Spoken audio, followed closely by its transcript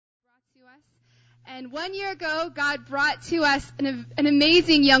us. And 1 year ago, God brought to us an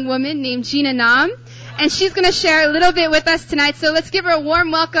amazing young woman named Gina Nam. And she's going to share a little bit with us tonight. So let's give her a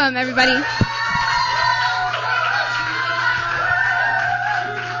warm welcome, everybody.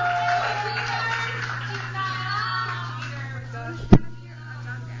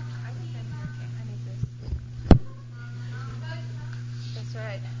 That's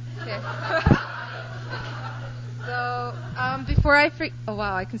right. Okay. So, before oh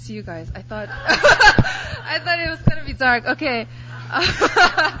wow, I can see you guys. I thought, I thought it was gonna be dark. Okay.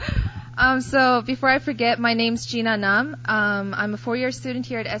 So before I forget, my name's Gina Nam. I'm a 4-year student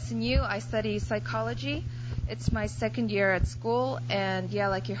here at SNU. I study psychology. It's my second year at school, and yeah,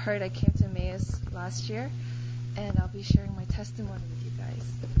 like you heard, I came to Emmaus last year, and I'll be sharing my testimony with you guys.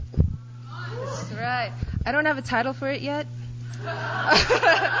 That's right. I don't have a title for it yet.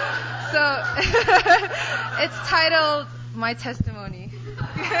 So it's titled My Testimony.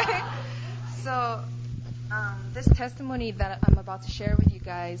 So this testimony that I'm about to share with you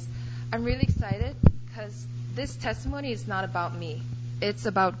guys, I'm really excited because this testimony is not about me. It's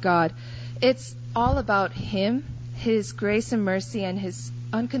about God. It's all about Him, His grace and mercy, and His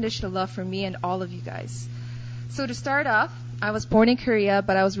unconditional love for me and all of you guys. So to start off, I was born in Korea,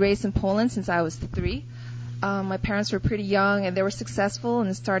 but I was raised in Poland since I was 3. My parents were pretty young, and they were successful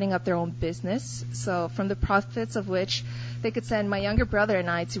in starting up their own business. So from the profits of which, they could send my younger brother and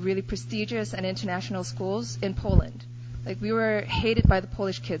I to really prestigious and international schools in Poland. Like, we were hated by the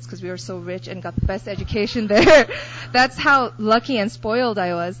Polish kids because we were so rich and got the best education there. That's how lucky and spoiled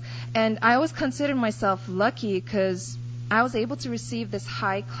I was. And I always considered myself lucky because I was able to receive this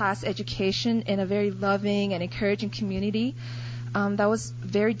high-class education in a very loving and encouraging community. That was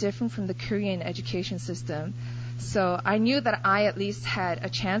very different from the Korean education system. So I knew that I at least had a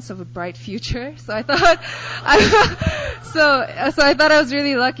chance of a bright future. So I thought, so I thought I was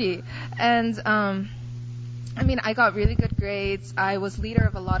really lucky. And I got really good grades. I was leader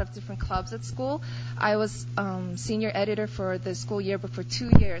of a lot of different clubs at school. I was senior editor for the school yearbook for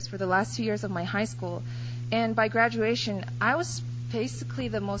 2 years, for the last 2 years of my high school. And by graduation, I was basically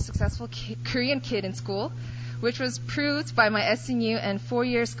the most successful Korean kid in school, which was proved by my SNU and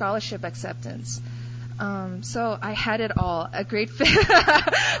 4-year scholarship acceptance. So I had it all. A great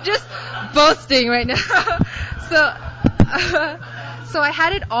just boasting right now. So I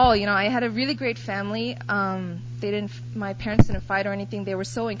had it all. I had a really great family. My parents didn't fight or anything. They were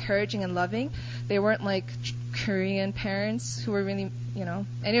so encouraging and loving. They weren't like Korean parents who were really,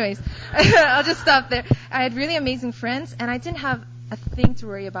 Anyways, I'll just stop there. I had really amazing friends, and I didn't have a thing to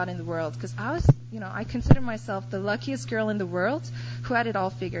worry about in the world because I was, I consider myself the luckiest girl in the world who had it all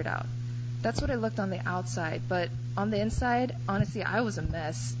figured out. That's what it looked on the outside, but on the inside, honestly, I was a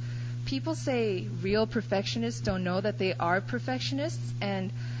mess. People say real perfectionists don't know that they are perfectionists,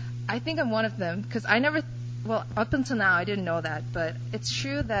 and I think I'm one of them because up until now, I didn't know that, but it's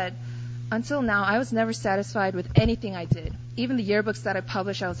true that until now, I was never satisfied with anything I did. Even the yearbooks that I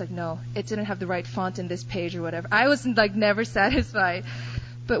published, I was like, no, it didn't have the right font in this page or whatever. I was never satisfied.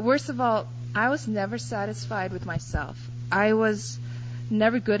 But worst of all, I was never satisfied with myself. I was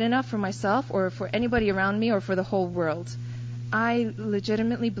never good enough for myself or for anybody around me or for the whole world. I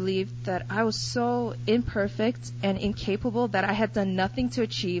legitimately believed that I was so imperfect and incapable that I had done nothing to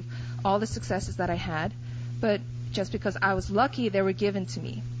achieve all the successes that I had. But just because I was lucky, they were given to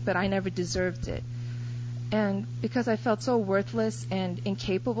me. But I never deserved it. And because I felt so worthless and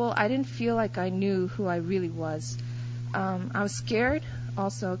incapable, I didn't feel like I knew who I really was. I was scared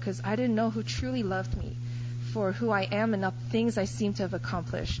also because I didn't know who truly loved me for who I am and not the things I seem to have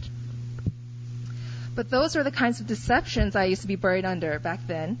accomplished. But those were the kinds of deceptions I used to be buried under back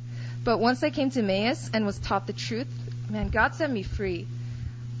then. But once I came to Emmaus and was taught the truth, man, God set me free.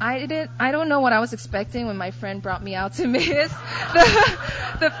 I don't know what I was expecting when my friend brought me out to Emmaus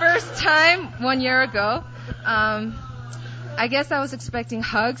the first time 1 year ago. I guess I was expecting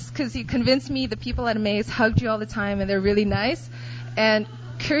hugs because he convinced me the people at Emmaus hugged you all the time and they're really nice. And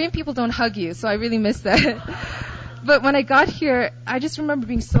Korean people don't hug you, so I really missed that. But when I got here, I just remember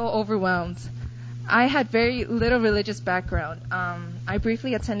being so overwhelmed. I had very little religious background. I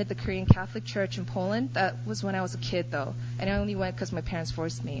briefly attended the Korean Catholic Church in Poland. That was when I was a kid, though. And I only went because my parents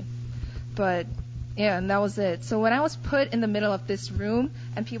forced me. But, yeah, and that was it. So when I was put in the middle of this room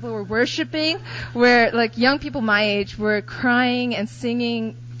and people were worshiping, where, young people my age were crying and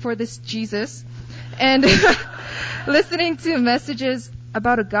singing for this Jesus, and listening to messages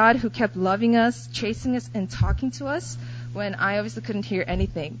about a God who kept loving us, chasing us, and talking to us, when I obviously couldn't hear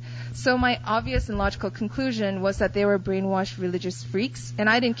anything. So my obvious and logical conclusion was that they were brainwashed religious freaks, and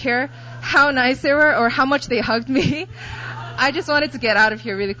I didn't care how nice they were or how much they hugged me. I just wanted to get out of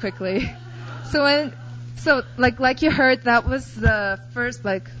here really quickly. So like you heard, that was the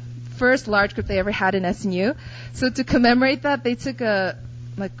first large group they ever had in SNU. So to commemorate that, they took a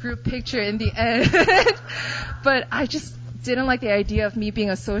group picture in the end. But I just didn't like the idea of me being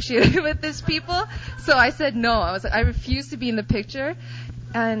associated with these people. So I said no. I refused to be in the picture.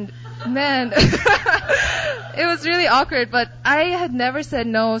 And man, it was really awkward, but I had never said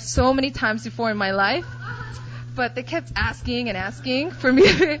no so many times before in my life. But they kept asking and asking for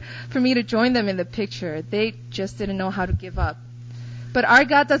me to join them in the picture. They just didn't know how to give up. But our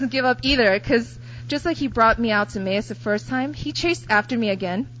God doesn't give up either, because just like he brought me out to Emmaus the first time, he chased after me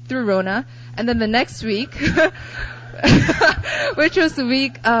again through Rona, and then the next week, which was the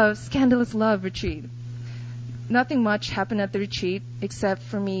week of Scandalous Love retreat. Nothing much happened at the retreat except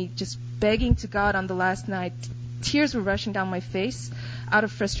for me just begging to God on the last night. Tears were rushing down my face out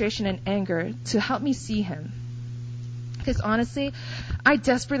of frustration and anger to help me see him. Because honestly, I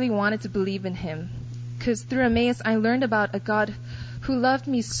desperately wanted to believe in him. Because through Emmaus, I learned about a God who loved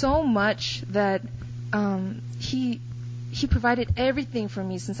me so much that he provided everything for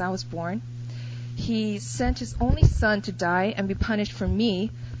me since I was born. He sent his only son to die and be punished for me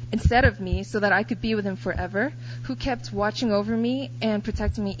instead of me so that I could be with him forever, who kept watching over me and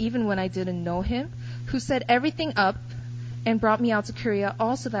protecting me even when I didn't know him, who set everything up and brought me out to Korea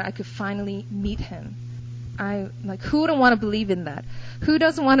all so that I could finally meet him. Who wouldn't want to believe in that? Who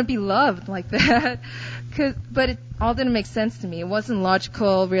doesn't want to be loved like that? But it all didn't make sense to me. It wasn't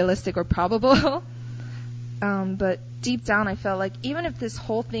logical, realistic, or probable. But deep down, I felt like even if this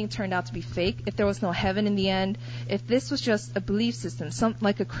whole thing turned out to be fake, if there was no heaven in the end, if this was just a belief system, something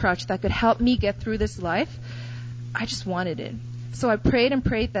like a crutch that could help me get through this life, I just wanted it. So I prayed and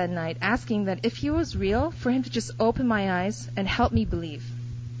prayed that night, asking that if he was real, for him to just open my eyes and help me believe.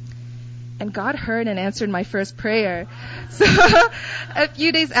 And God heard and answered my first prayer. So a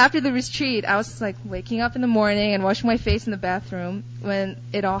few days after the retreat, I was waking up in the morning and washing my face in the bathroom when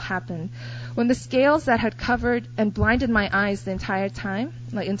it all happened. When the scales that had covered and blinded my eyes the entire time,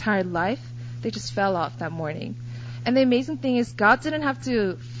 entire life, they just fell off that morning. And the amazing thing is God didn't have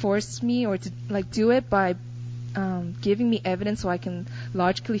to force me or to do it by giving me evidence so I can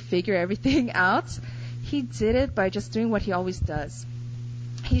logically figure everything out. He did it by just doing what he always does.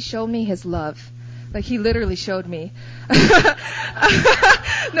 He showed me his love. He literally showed me.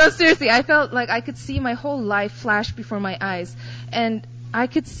 No, seriously, I felt like I could see my whole life flash before my eyes. And I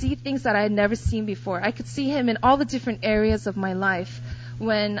could see things that I had never seen before. I could see him in all the different areas of my life.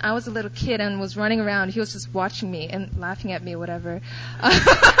 When I was a little kid and was running around, he was just watching me and laughing at me, whatever. And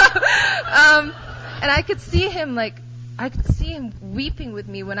I could see him weeping with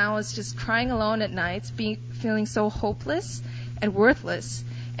me when I was just crying alone at night, feeling so hopeless and worthless.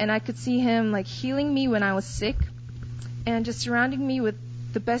 And I could see him healing me when I was sick and just surrounding me with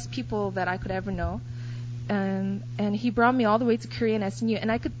the best people that I could ever know. And he brought me all the way to Korea and SNU. And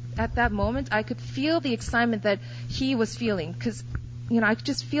at that moment, I could feel the excitement that he was feeling. Because, I could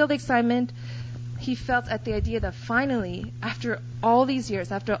just feel the excitement he felt at the idea that finally, after all these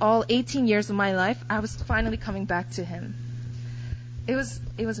years, after all 18 years of my life, I was finally coming back to him. It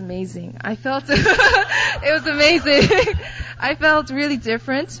was amazing. I felt it was amazing. I felt really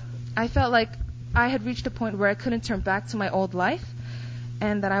different. I felt like I had reached a point where I couldn't turn back to my old life,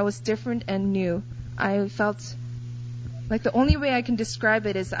 and that I was different and new. I felt like the only way I can describe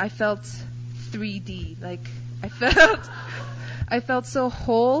it is I felt 3D. I felt so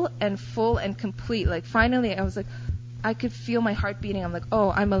whole and full and complete. Finally, I was I could feel my heart beating. I'm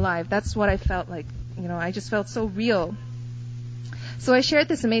oh, I'm alive. That's what I felt like. I just felt so real. So I shared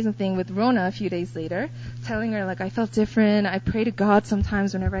this amazing thing with Rona a few days later, telling her I felt different. I pray to God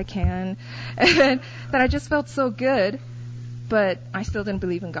sometimes whenever I can, and that I just felt so good, but I still didn't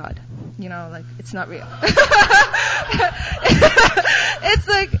believe in God. It's not real. It's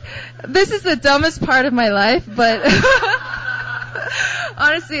this is the dumbest part of my life, but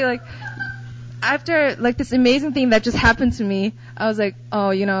honestly, after this amazing thing that just happened to me, I was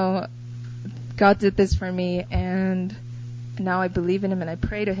oh, God did this for me, and now I believe in him and I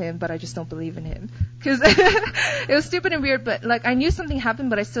pray to him, but I just don't believe in him. Because it was stupid and weird, but I knew something happened,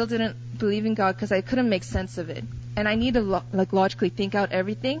 but I still didn't believe in God because I couldn't make sense of it. And I need to logically think out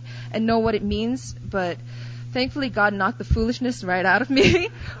everything and know what it means, but thankfully God knocked the foolishness right out of me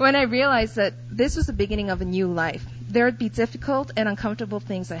when I realized that this was the beginning of a new life. There would be difficult and uncomfortable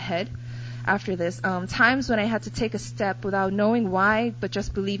things ahead after this. Times when I had to take a step without knowing why, but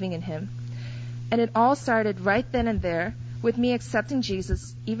just believing in him. And it all started right then and there with me accepting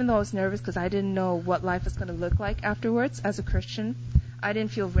Jesus, even though I was nervous because I didn't know what life was going to look like afterwards as a Christian. I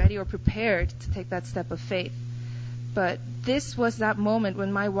didn't feel ready or prepared to take that step of faith. But this was that moment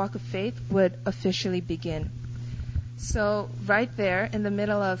when my walk of faith would officially begin. So right there in the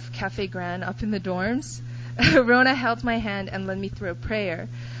middle of Cafe Grand up in the dorms, Rona held my hand and led me through a prayer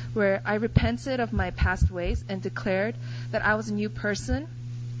where I repented of my past ways and declared that I was a new person,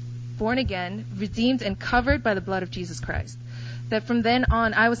 born again, redeemed and covered by the blood of Jesus Christ. That from then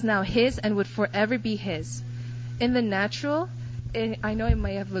on I was now His and would forever be His. In the natural, I know it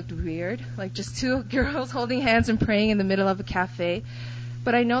might have looked weird, like just two girls holding hands and praying in the middle of a cafe,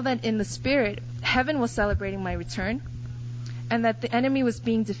 but I know that in the spirit, heaven was celebrating my return, and that the enemy was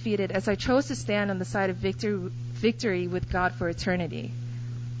being defeated as I chose to stand on the side of victory with God for eternity.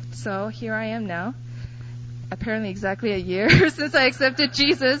 So here I am now, apparently exactly a year since I accepted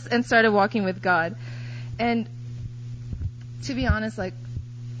Jesus and started walking with God. And to be honest, like,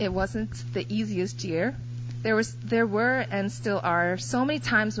 it wasn't the easiest year. There were and still are so many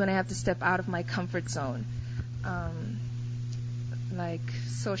times when I have to step out of my comfort zone, like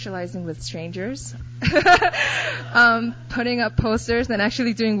socializing with strangers, putting up posters and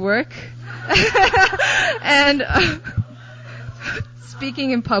actually doing work, and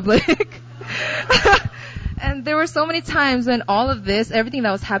speaking in public. And there were so many times when all of this, everything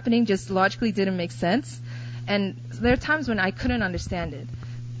that was happening, just logically didn't make sense. And there are times when I couldn't understand it.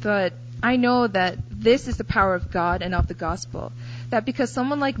 But I know that this is the power of God and of the gospel. That because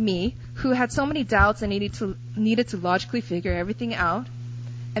someone like me, who had so many doubts and needed to logically figure everything out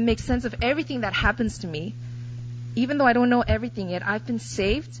and make sense of everything that happens to me, even though I don't know everything yet, I've been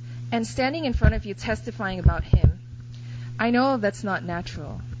saved and standing in front of you testifying about Him. I know that's not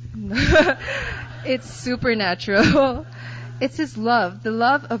natural. It's supernatural. It's His love, the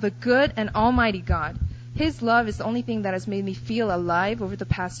love of a good and almighty God. His love is the only thing that has made me feel alive over the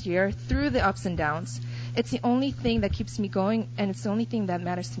past year through the ups and downs. It's the only thing that keeps me going, and it's the only thing that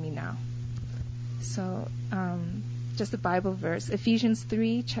matters to me now. So, just a Bible verse, Ephesians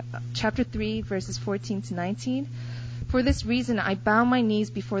 3, chapter 3, verses 14 to 19. For this reason I bow my knees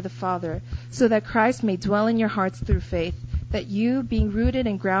before the Father, so that Christ may dwell in your hearts through faith, that you, being rooted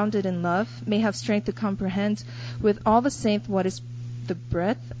and grounded in love, may have strength to comprehend with all the saints what is the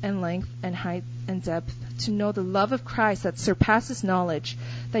breadth and length and height and depth, to know the love of Christ that surpasses knowledge,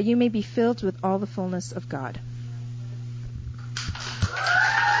 that you may be filled with all the fullness of God.